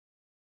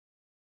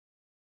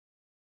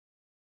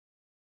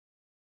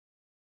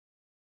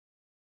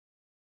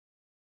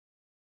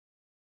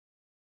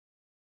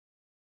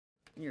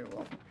You're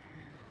welcome.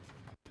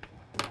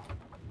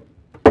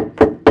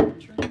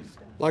 I'd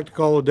like to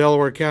call the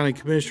Delaware County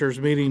Commissioners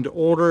meeting to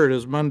order. It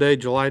is Monday,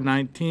 July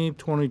 19th,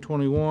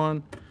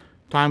 2021.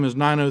 Time is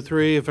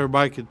 9:03. If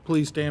everybody could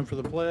please stand for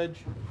the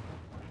pledge.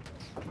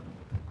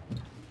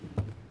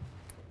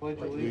 Pledge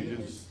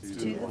allegiance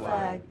to the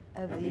flag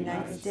of the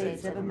United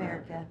States of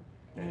America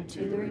and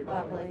to the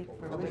republic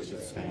for which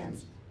it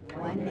stands,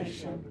 one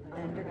nation,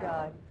 under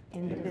God,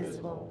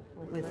 indivisible,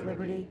 with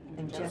liberty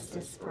and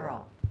justice for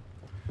all.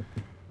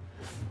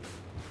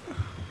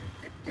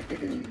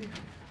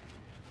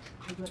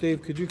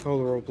 Steve, could you call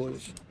the roll,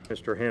 please?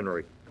 Mr.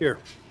 Henry. Here.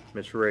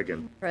 Ms.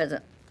 Reagan.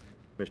 Present.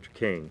 Mr.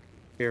 King.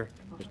 Here.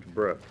 Mr.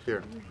 Brooks.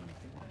 Here.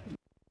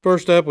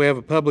 First up, we have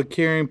a public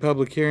hearing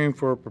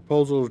for a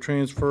proposal to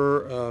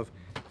transfer of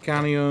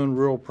county-owned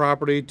rural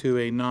property to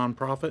a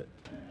nonprofit.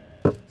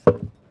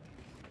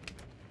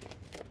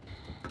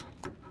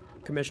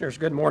 Commissioners,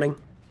 good morning.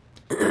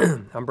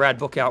 I'm Brad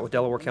Bookout with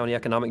Delaware County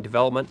Economic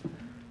Development.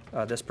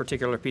 This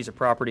particular piece of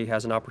property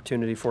has an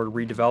opportunity for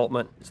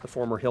redevelopment. It's the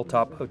former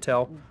Hilltop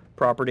Hotel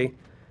property,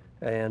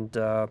 and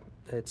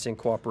it's in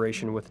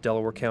cooperation with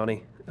Delaware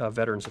County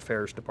Veterans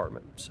Affairs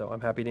Department. So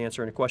I'm happy to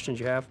answer any questions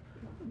you have.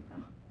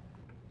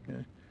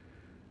 Okay.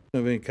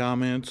 Have any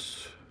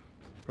comments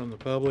from the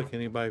public?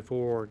 Anybody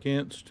for or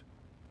against?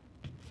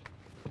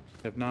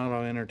 If not,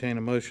 I'll entertain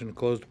a motion to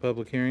close the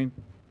public hearing.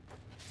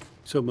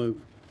 So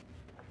move.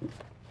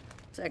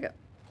 Second.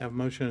 Have a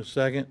motion and a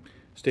second.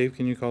 Steve,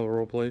 can you call the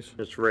roll, please?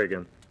 Ms.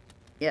 Reagan.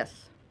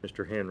 Yes.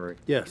 Mr. Henry.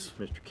 Yes.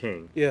 Mr.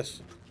 King.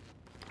 Yes.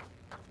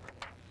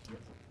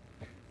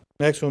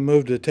 Next, we'll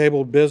move to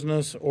tabled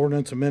business,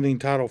 ordinance amending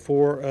Title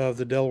IV of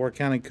the Delaware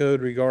County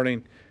Code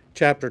regarding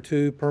Chapter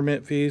 2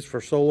 permit fees for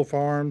solar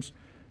farms,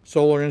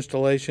 solar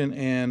installation,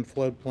 and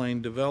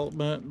floodplain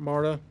development.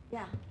 Marta?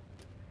 Yeah.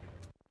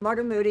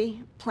 Marta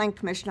Moody, Plan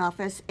Commission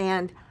Office,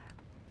 and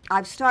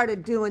I've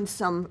started doing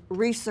some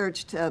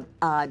research to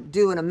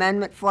do an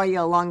amendment for you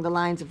along the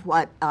lines of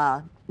what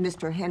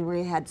Mr.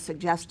 Henry had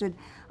suggested.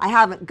 I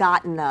haven't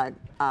gotten a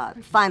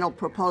final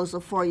proposal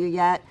for you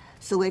yet,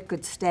 so it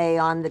could stay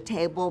on the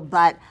table,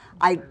 but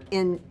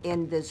in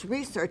this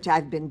research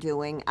I've been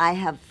doing, I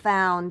have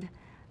found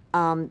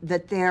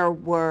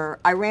that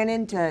I ran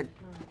into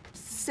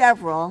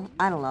several,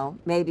 I don't know,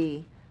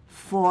 maybe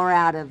 4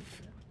 out of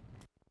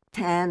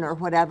 10 or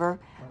whatever,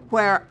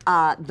 where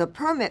the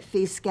permit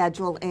fee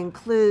schedule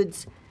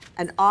includes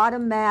an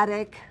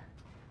automatic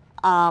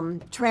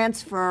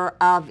transfer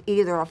of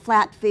either a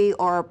flat fee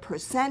or a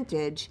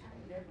percentage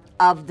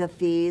of the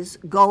fees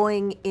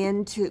going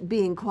into,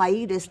 being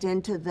quietused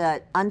into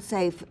the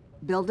unsafe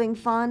building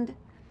fund.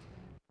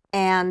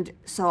 And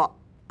so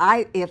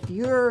if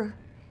you're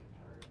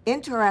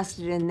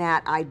interested in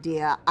that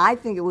idea, I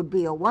think it would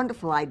be a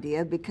wonderful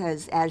idea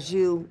because, as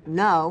you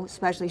know,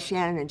 especially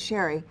Shannon and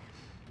Sherry,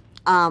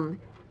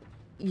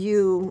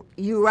 you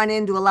run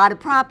into a lot of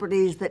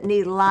properties that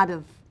need a lot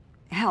of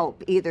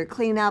help, either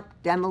cleanup,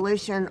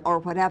 demolition, or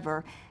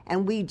whatever,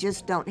 and we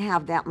just don't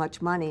have that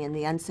much money in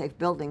the unsafe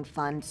building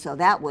fund, so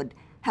that would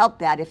help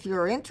that. If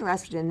you're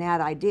interested in that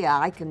idea,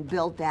 I can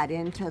build that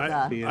into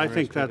the... I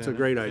think that's a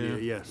great idea,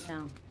 yes.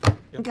 Yeah.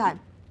 Okay.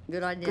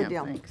 Good idea. Good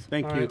deal. Thanks.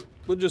 Thank All you. right,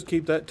 we'll just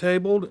keep that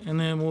tabled, and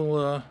then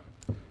we'll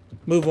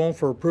move on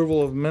for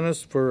approval of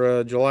minutes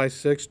for July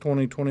 6,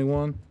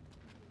 2021.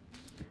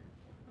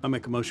 I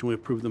make a motion we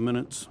approve the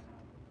minutes.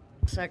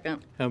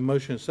 Second. Have a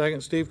motion and a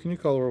second. Steve, can you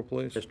call the roll,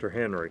 please? Mr.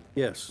 Henry.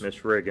 Yes.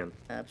 Ms. Reagan.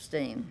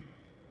 Abstain.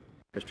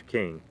 Mr.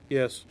 King.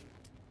 Yes.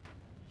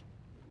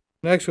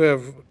 Next, we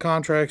have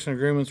contracts and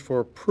agreements for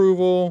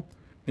approval.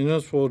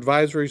 Municipal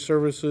Advisory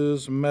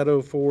Services,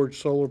 Meadow Forge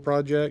Solar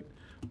Project.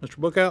 Mr.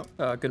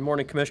 Bookout? Good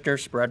morning,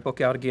 Commissioners. Brad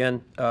Bookout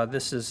again.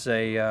 This is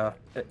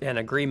an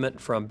agreement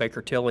from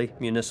Baker Tilly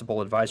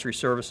Municipal Advisory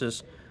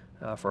Services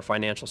for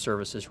financial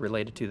services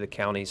related to the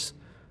county's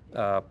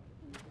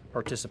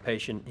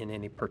participation in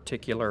any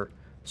particular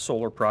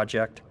solar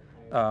project.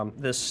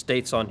 This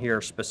states on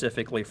here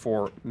specifically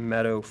for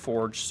Meadow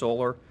Forge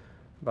Solar,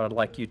 but I'd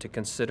like you to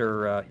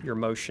consider your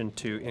motion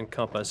to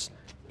encompass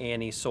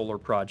any solar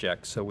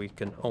project, so we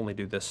can only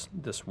do this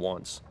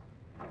once.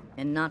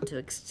 And not to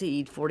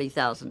exceed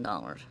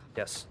 $40,000.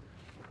 Yes.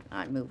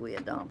 I move we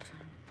adopt.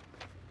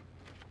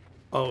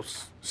 I'll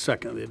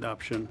second the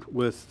adoption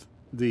with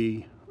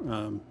the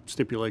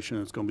stipulation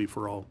it's going to be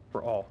for all.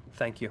 For all.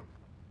 Thank you.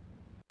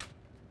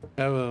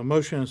 Have a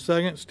motion and a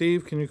second.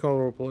 Steve, can you call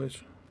the roll,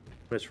 please?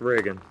 Ms.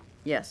 Reagan.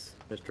 Yes.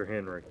 Mr.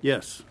 Henry.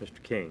 Yes.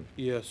 Mr. King.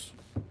 Yes.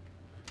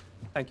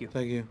 Thank you.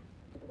 Thank you.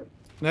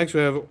 Next,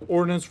 we have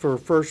ordinance for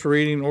first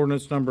reading,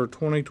 ordinance number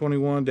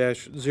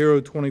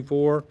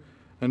 2021-024,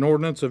 an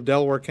ordinance of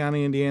Delaware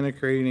County, Indiana,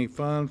 creating a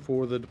fund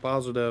for the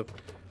deposit of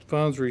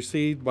funds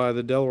received by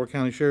the Delaware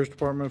County Sheriff's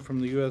Department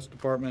from the U.S.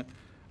 Department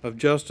of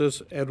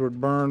Justice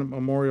Edward Byrne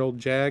Memorial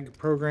JAG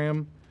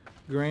Program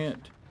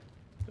grant.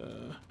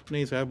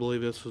 Nancy, I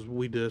believe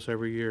we do this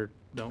every year,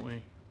 don't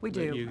we? We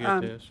That do. you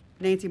get this.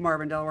 Nancy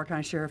Marvin, Delaware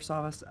County Sheriff's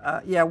Office.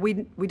 Yeah,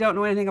 we don't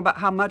know anything about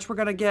how much we're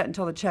going to get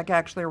until the check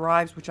actually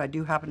arrives, which I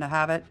do happen to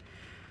have it.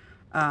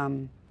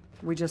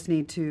 We just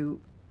need to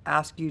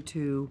ask you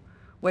to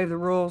waive the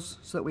rules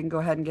so that we can go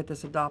ahead and get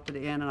this adopted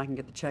in and I can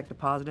get the check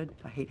deposited.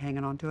 I hate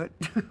hanging on to it.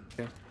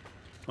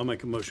 I'll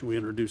make a motion, we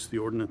introduce the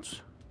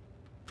ordinance.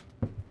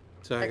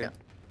 Second.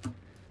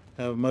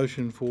 Have a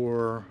motion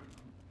for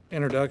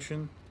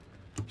introduction.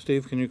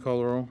 Steve, can you call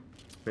the roll?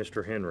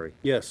 Mr. Henry.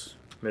 Yes.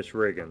 Ms.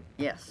 Reagan.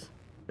 Yes.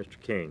 Mr.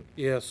 King.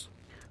 Yes.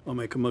 I'll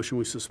make a motion,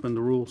 we suspend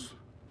the rules.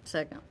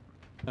 Second.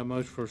 Have a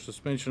motion for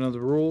suspension of the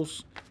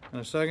rules.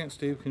 And a second.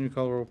 Steve, can you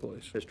call the roll,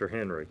 please? Mr.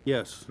 Henry.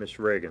 Yes. Ms.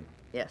 Reagan.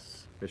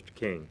 Yes. Mr.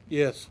 King.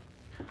 Yes.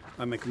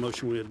 I make a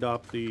motion, we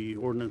adopt the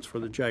ordinance for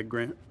the JAG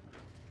grant.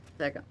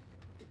 Second.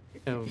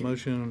 Have a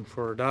motion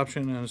for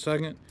adoption and a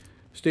second.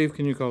 Steve,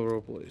 can you call the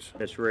roll, please?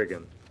 Ms.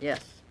 Reagan.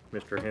 Yes.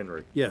 Mr.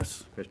 Henry.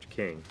 Yes. Mr.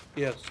 King.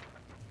 Yes.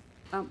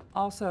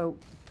 Also,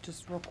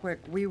 just real quick,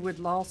 we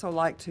would also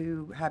like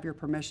to have your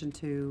permission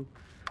to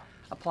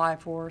apply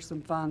for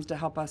some funds to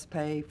help us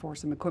pay for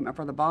some equipment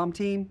for the bomb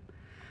team,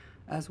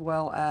 as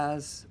well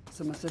as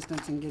some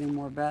assistance in getting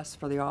more vests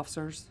for the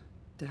officers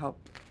to help.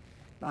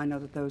 I know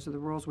that those are the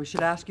rules we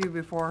should ask you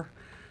before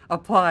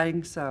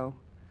applying, so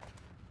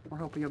we're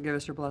hoping you'll give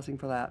us your blessing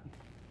for that.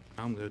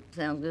 I'm good.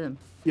 Sound good.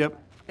 Yep,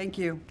 Thank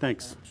you.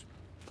 thanks.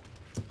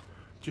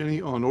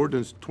 Jenny, on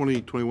ordinance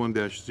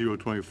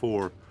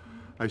 2021-024,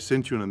 I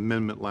sent you an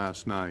amendment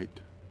last night.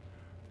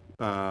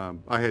 I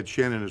had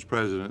Shannon as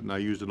president, and I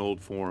used an old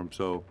form,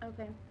 so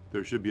Okay.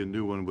 there should be a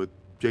new one with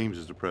James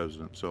as the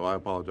president, so I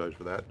apologize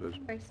for that.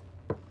 Grace.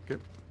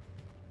 Okay.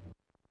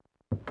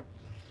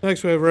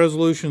 Next, we have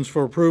resolutions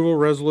for approval.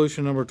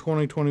 Resolution number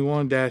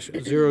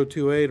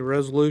 2021-028, a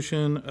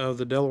resolution of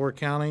the Delaware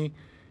County,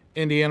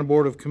 Indiana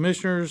Board of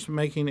Commissioners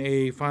making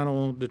a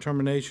final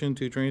determination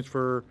to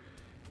transfer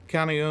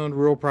county-owned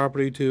real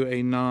property to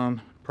a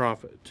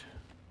non-profit.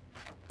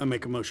 I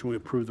make a motion, we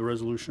approve the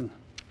resolution.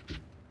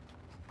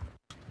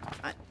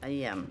 I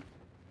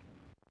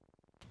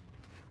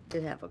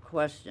did have a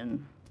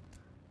question.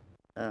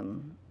 The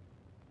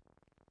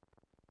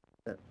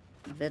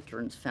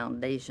Veterans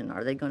Foundation,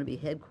 are they going to be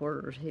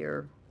headquartered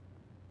here?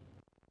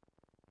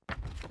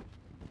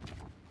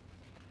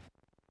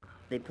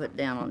 They put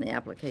down on the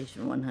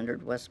application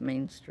 100 West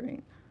Main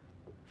Street.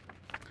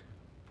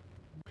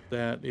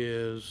 That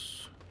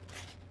is,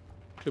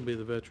 could be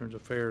the Veterans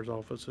Affairs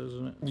Office,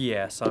 isn't it?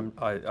 Yes,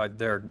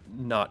 they're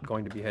not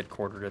going to be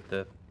headquartered at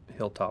the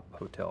Hilltop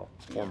Hotel,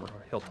 former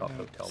Hilltop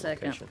Hotel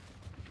Second. location.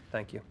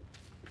 Thank you.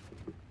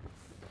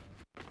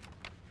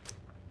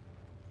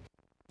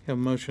 Have a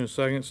motion and a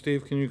second.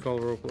 Steve, can you call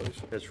the roll, please?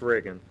 Ms.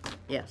 Reagan.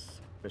 Yes.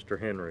 Mr.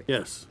 Henry.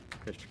 Yes.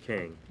 Mr.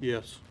 King.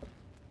 Yes.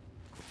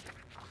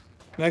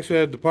 Next, we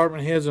have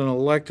department heads and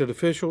elected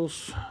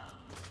officials.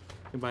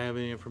 Anybody have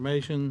any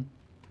information?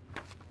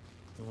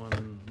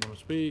 Anyone want to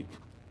speak?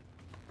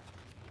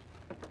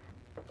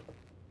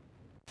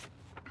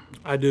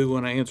 I do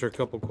want to answer a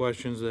couple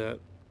questions that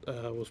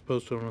was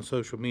posted on a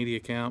social media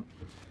account.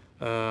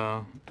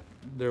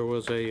 There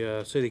was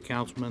a city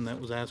councilman that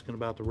was asking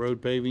about the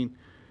road paving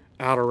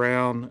out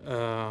around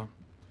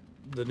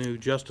the new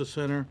Justice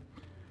Center.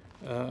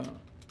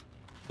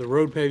 The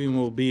road paving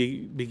will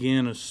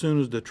begin as soon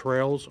as the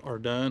trails are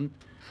done.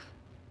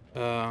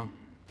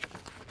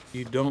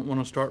 You don't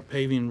want to start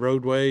paving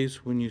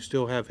roadways when you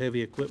still have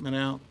heavy equipment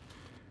out.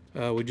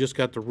 We just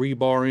got the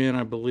rebar in,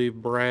 I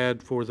believe,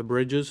 Brad, for the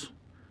bridges.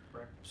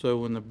 So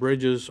when the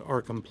bridges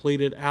are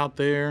completed out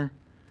there,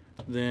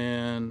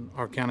 then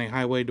our county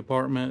highway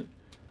department,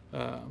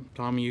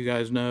 Tommy, you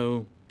guys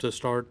know, to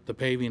start the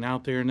paving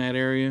out there in that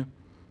area.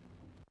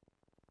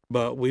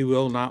 But we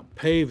will not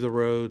pave the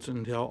roads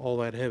until all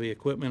that heavy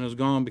equipment is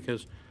gone,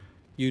 because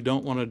you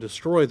don't want to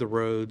destroy the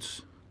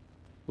roads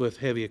with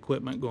heavy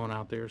equipment going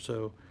out there.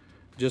 So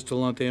just to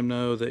let them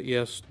know that,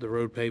 yes, the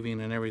road paving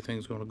and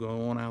everything's going to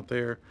go on out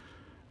there.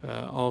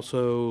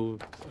 Also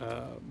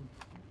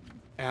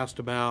asked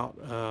about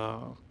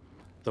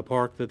the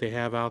park that they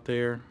have out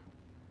there,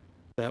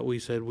 that we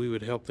said we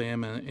would help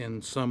them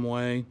in some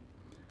way.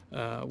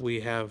 We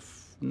have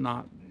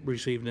not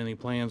received any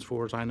plans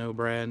for us. I know,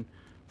 Brad,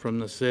 from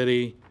the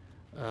city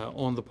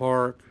on the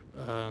park,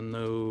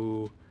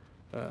 no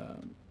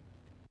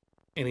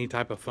any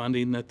type of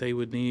funding that they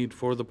would need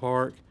for the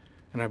park.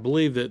 And I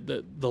believe that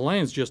the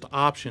land's just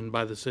optioned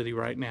by the city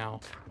right now,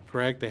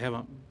 correct? They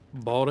haven't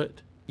bought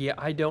it? Yeah,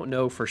 I don't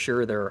know for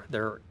sure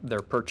their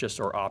purchase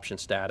or option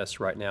status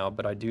right now,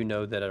 but I do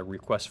know that a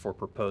request for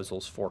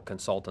proposals for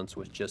consultants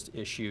was just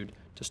issued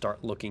to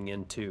start looking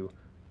into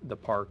the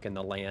park and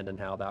the land and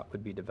how that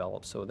would be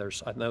developed. So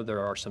I know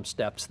there are some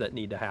steps that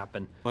need to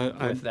happen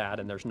with that,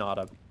 and there's not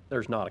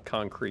a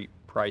concrete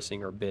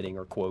pricing or bidding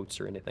or quotes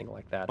or anything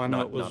like that. I know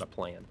Not it was- a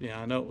plan. Yeah,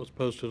 I know it was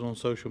posted on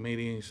social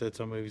media, and he said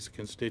some of his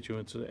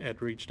constituents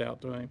had reached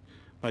out to him.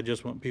 I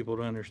just want people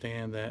to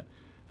understand that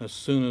as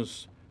soon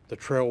as the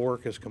trail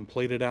work is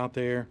completed out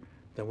there,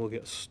 then we'll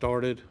get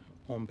started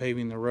on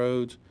paving the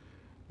roads.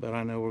 But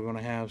I know we're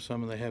gonna have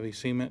some of the heavy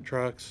cement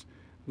trucks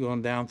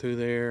going down through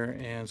there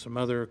and some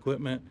other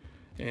equipment.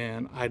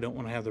 And I don't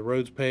wanna have the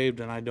roads paved,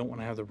 and I don't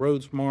wanna have the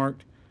roads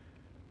marked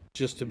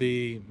just to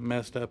be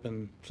messed up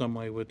in some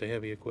way with the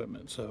heavy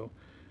equipment. So,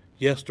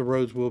 yes, the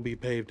roads will be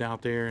paved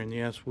out there, and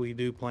yes, we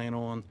do plan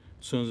on,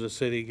 as soon as the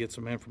city gets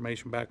some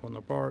information back on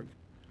the park,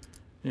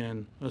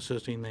 and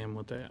assisting them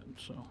with that,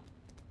 so.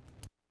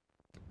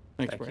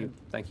 Thanks, Thank Brad. you.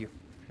 Thank you.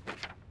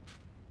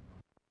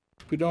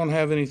 If we don't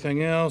have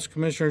anything else,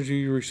 Commissioners,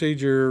 you received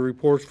your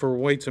reports for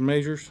weights and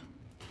measures.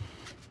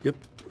 Yep.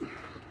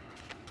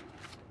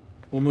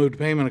 We'll move to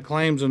payment of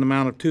claims in the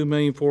amount of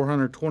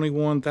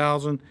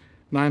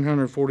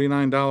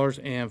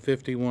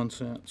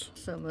 $2,421,949.51.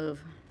 So move.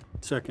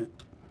 Second.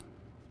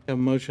 Have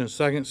a motion and a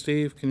second.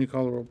 Steve, can you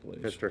call the roll, please?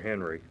 Mr.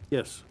 Henry,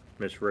 Yes.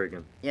 Ms.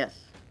 Reagan, Yes.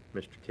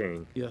 Mr.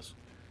 King, Yes.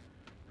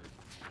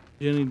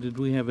 Jenny, did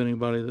we have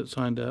anybody that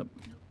signed up?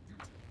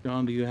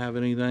 John, do you have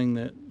anything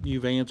that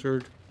you've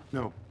answered?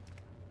 No.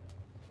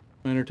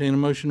 Entertain a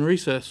motion to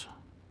recess.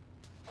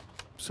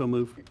 So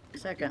move.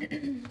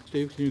 Second.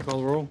 Steve, can you call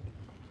the roll?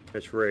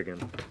 Ms. Reagan,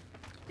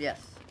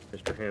 Yes.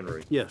 Mr.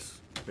 Henry,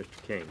 Yes.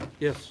 Mr. King.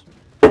 Yes.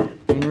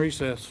 In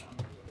recess.